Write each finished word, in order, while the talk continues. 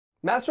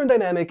Master and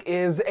Dynamic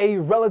is a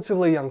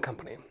relatively young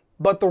company,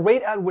 but the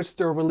rate at which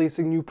they're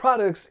releasing new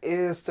products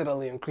is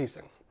steadily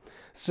increasing.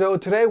 So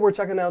today we're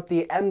checking out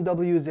the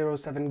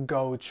MW07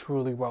 GO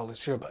truly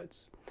wireless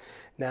earbuds.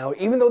 Now,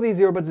 even though these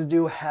earbuds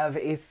do have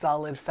a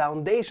solid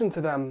foundation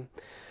to them,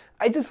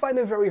 I just find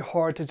it very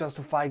hard to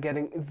justify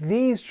getting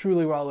these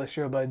truly wireless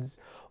earbuds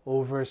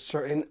over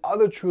certain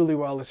other truly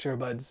wireless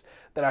earbuds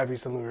that I've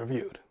recently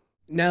reviewed.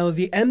 Now,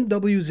 the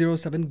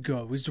MW07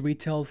 GOs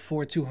retail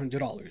for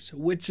 $200,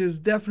 which is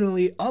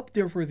definitely up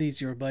there for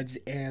these earbuds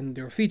and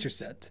their feature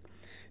set.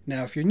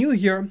 Now, if you're new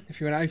here, if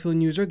you're an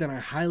iPhone user, then I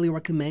highly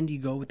recommend you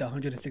go with the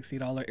 $160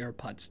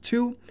 AirPods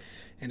 2.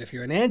 And if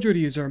you're an Android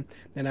user,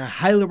 then I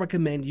highly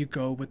recommend you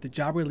go with the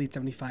Jabra Elite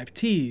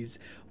 75Ts,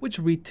 which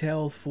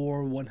retail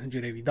for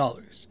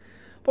 $180.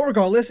 But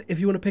regardless, if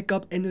you want to pick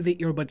up any of the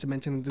earbuds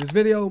mentioned in this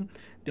video,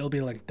 they'll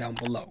be linked down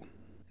below.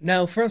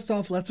 Now, first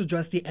off, let's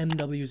address the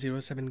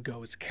MW07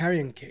 GO's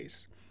carrying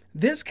case.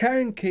 This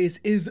carrying case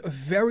is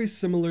very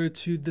similar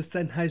to the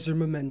Sennheiser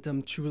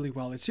Momentum Truly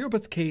Wireless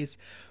Earbuds case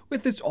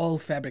with its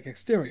all-fabric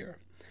exterior.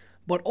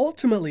 But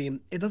ultimately,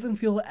 it doesn't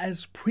feel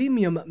as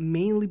premium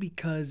mainly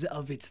because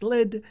of its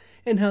lid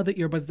and how the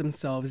earbuds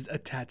themselves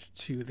attach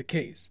to the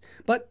case.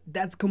 But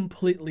that's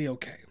completely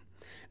okay.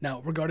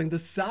 Now, regarding the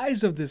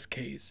size of this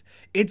case,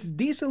 it's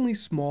decently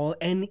small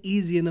and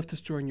easy enough to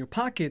store in your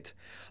pocket,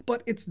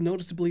 but it's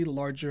noticeably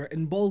larger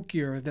and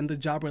bulkier than the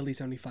Jabra Elite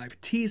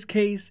 75T's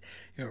case,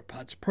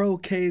 AirPods Pro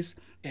case,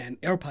 and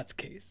AirPods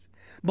case.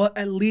 But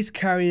at least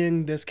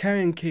carrying this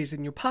carrying case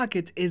in your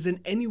pocket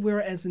isn't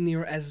anywhere as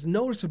near as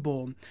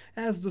noticeable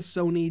as the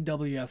Sony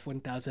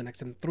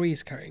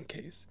WF-1000XM3's carrying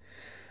case.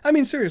 I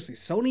mean, seriously,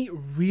 Sony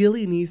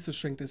really needs to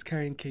shrink this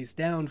carrying case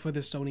down for the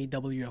Sony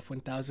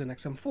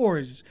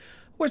WF-1000XM4s,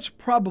 which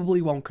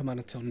probably won't come out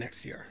until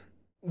next year.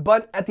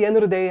 But at the end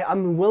of the day,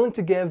 I'm willing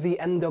to give the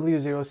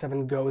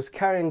MW07 GO's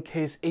carrying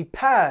case a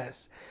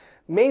pass,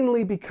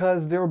 mainly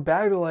because their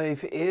battery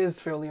life is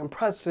fairly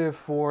impressive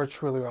for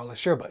truly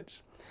wireless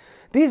earbuds.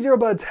 These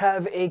earbuds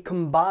have a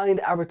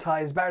combined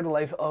advertised battery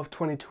life of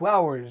 22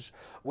 hours,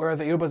 where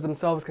the earbuds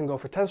themselves can go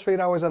for 10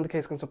 straight hours and the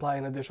case can supply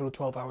an additional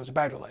 12 hours of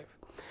battery life.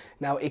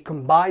 Now, a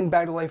combined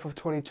battery life of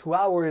 22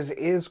 hours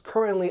is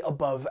currently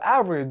above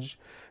average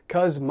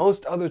because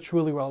most other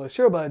truly wireless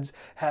earbuds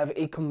have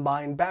a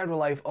combined battery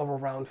life of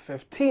around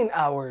 15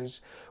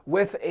 hours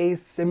with a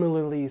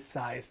similarly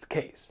sized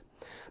case.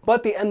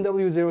 But the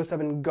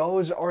MW07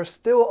 GOs are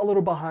still a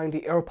little behind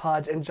the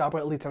AirPods and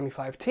Jabra Elite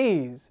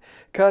 75Ts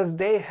because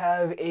they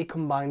have a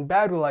combined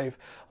battery life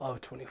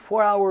of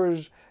 24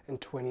 hours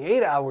and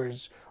 28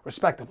 hours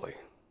respectively.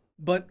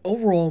 But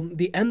overall,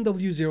 the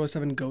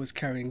MW07 GO's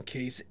carrying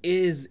case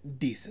is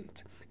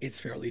decent. It's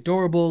fairly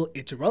durable,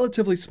 it's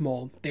relatively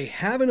small, they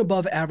have an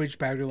above average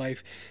battery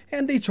life,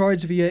 and they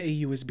charge via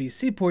a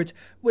USB-C port,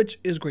 which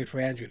is great for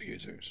Android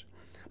users.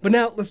 But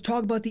now, let's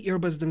talk about the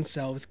earbuds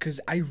themselves,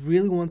 because I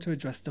really want to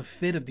address the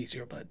fit of these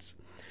earbuds.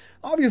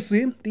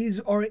 Obviously, these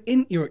are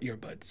in-ear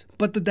earbuds,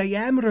 but the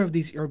diameter of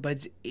these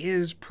earbuds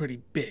is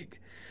pretty big.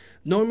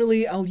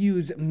 Normally, I'll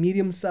use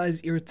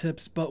medium-sized ear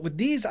tips, but with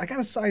these, I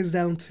gotta size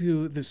down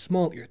to the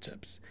small ear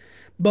tips.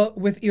 But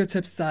with ear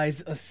tip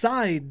size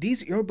aside,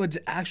 these earbuds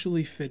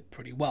actually fit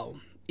pretty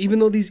well. Even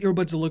though these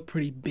earbuds look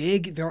pretty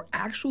big, they're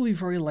actually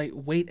very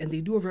lightweight and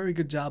they do a very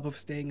good job of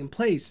staying in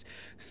place,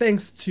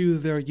 thanks to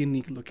their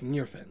unique looking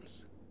ear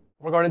fins.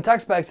 Regarding tech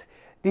specs,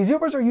 these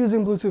earbuds are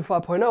using Bluetooth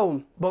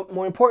 5.0, but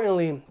more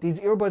importantly, these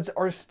earbuds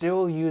are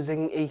still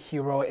using a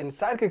Hero and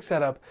Sidekick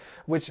setup,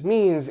 which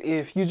means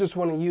if you just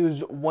want to use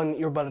one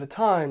earbud at a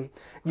time,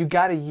 you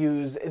gotta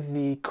use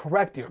the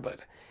correct earbud.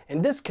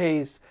 In this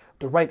case,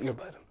 the right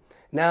earbud.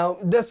 Now,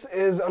 this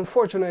is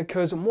unfortunate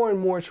because more and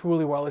more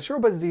truly wireless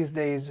earbuds these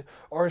days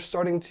are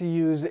starting to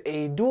use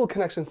a dual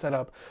connection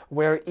setup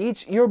where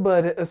each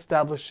earbud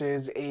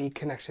establishes a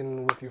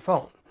connection with your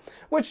phone,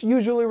 which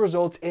usually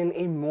results in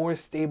a more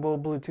stable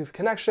Bluetooth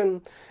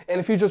connection. And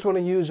if you just want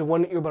to use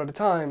one earbud at a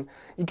time,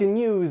 you can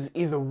use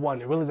either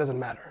one. It really doesn't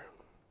matter.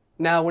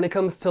 Now, when it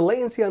comes to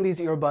latency on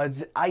these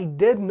earbuds, I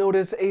did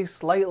notice a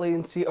slight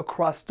latency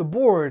across the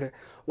board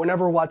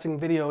whenever watching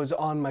videos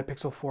on my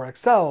Pixel 4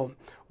 XL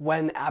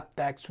when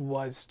aptX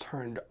was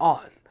turned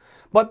on.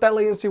 But that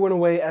latency went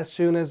away as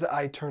soon as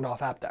I turned off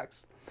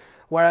aptX.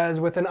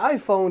 Whereas with an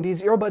iPhone,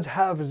 these earbuds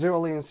have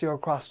zero latency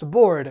across the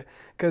board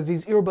because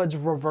these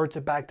earbuds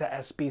revert back to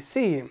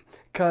SBC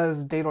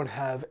because they don't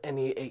have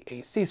any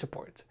AAC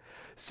support.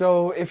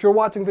 So if you're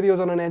watching videos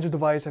on an Android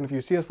device and if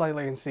you see a slight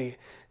latency,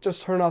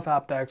 just turn off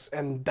aptX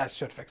and that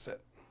should fix it.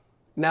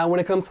 Now, when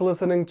it comes to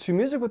listening to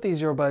music with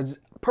these earbuds,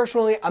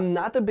 personally, I'm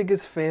not the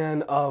biggest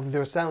fan of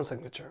their sound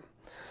signature.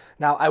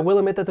 Now, I will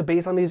admit that the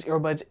bass on these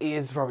earbuds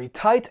is very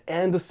tight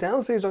and the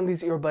soundstage on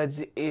these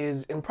earbuds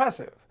is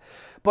impressive.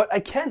 But I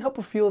can't help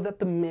but feel that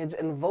the mids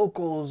and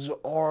vocals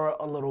are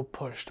a little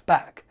pushed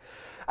back.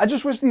 I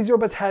just wish these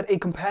earbuds had a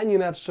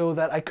companion app so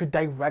that I could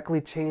directly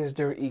change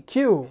their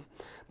EQ.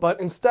 But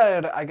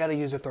instead, I gotta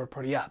use a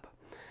third-party app.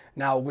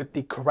 Now, with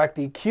the correct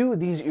EQ,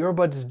 these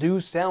earbuds do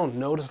sound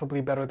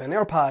noticeably better than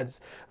AirPods,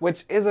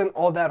 which isn't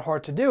all that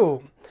hard to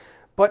do.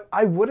 But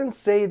I wouldn't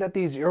say that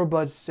these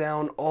earbuds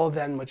sound all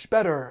that much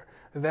better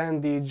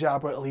than the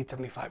Jabra Elite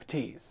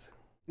 75Ts.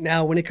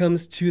 Now, when it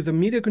comes to the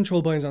media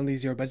control buttons on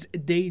these earbuds,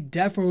 they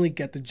definitely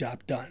get the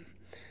job done.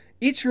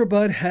 Each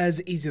earbud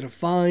has easy to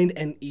find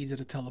and easy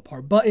to tell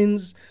apart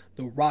buttons.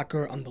 The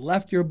rocker on the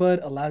left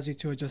earbud allows you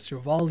to adjust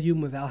your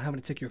volume without having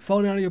to take your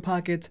phone out of your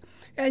pocket,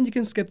 and you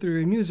can skip through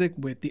your music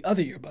with the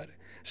other earbud.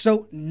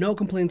 So no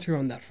complaints here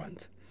on that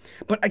front.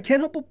 But I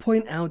can't help but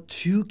point out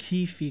two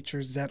key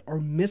features that are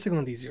missing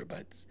on these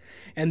earbuds,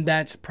 and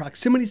that's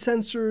proximity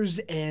sensors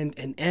and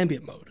an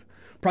ambient mode.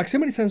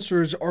 Proximity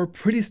sensors are a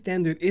pretty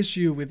standard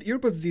issue with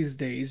earbuds these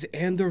days,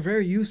 and they're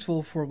very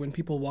useful for when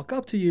people walk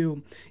up to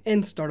you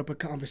and start up a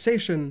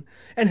conversation,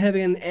 and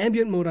having an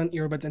ambient mode on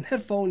earbuds and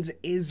headphones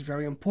is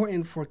very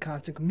important for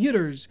constant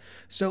commuters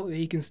so that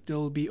you can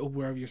still be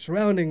aware of your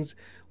surroundings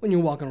when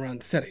you're walking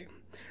around the city.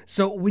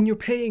 So when you're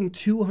paying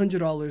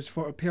 $200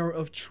 for a pair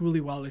of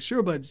truly wireless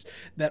earbuds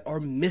that are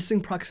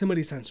missing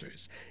proximity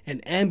sensors,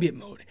 an ambient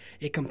mode,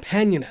 a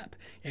companion app,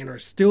 and are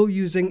still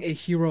using a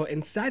hero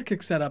and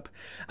sidekick setup,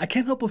 I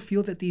can't help but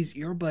feel that these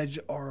earbuds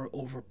are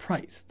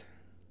overpriced.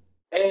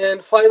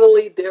 And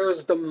finally,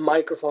 there's the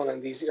microphone on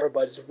these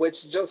earbuds,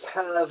 which just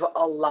have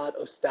a lot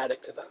of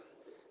static to them.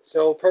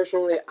 So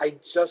personally, I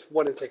just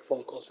wouldn't take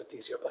phone calls with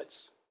these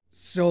earbuds.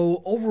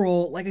 So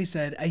overall, like I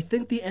said, I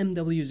think the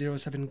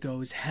MW07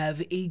 GOs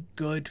have a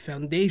good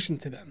foundation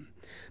to them.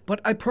 But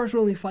I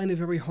personally find it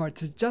very hard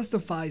to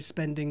justify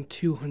spending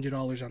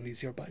 $200 on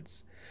these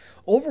earbuds.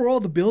 Overall,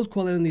 the build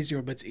quality on these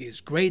earbuds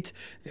is great,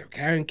 their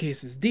carrying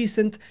case is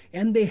decent,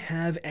 and they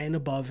have an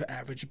above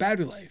average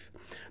battery life.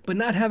 But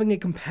not having a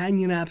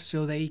companion app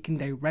so that you can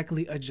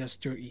directly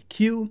adjust your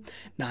EQ,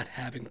 not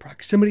having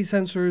proximity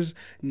sensors,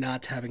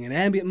 not having an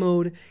ambient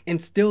mode,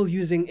 and still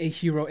using a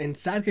hero and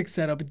sidekick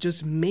setup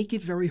just make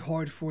it very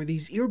hard for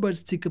these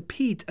earbuds to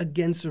compete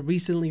against the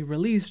recently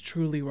released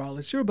truly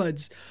wireless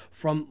earbuds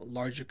from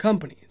larger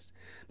companies.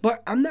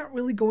 But I'm not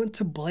really going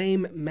to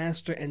blame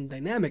Master and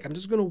Dynamic. I'm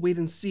just going to wait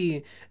and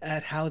see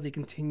at how they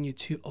continue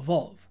to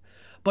evolve.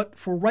 But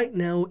for right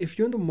now, if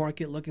you're in the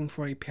market looking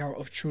for a pair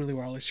of truly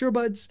wireless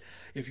earbuds,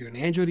 if you're an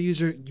Android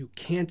user, you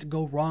can't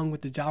go wrong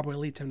with the Jabra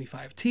Elite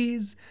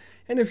 75Ts.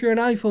 And if you're an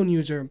iPhone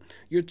user,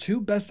 your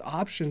two best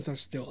options are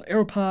still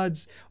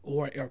AirPods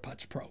or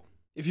AirPods Pro.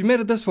 If you made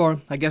it this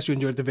far, I guess you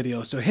enjoyed the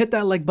video, so hit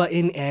that like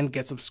button and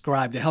get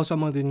subscribed. It helps out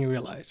more than you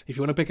realize. If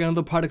you want to pick any of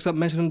the products up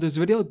mentioned in this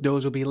video,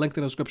 those will be linked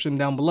in the description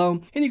down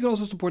below, and you can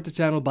also support the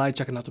channel by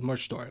checking out the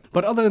merch store.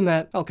 But other than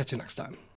that, I'll catch you next time.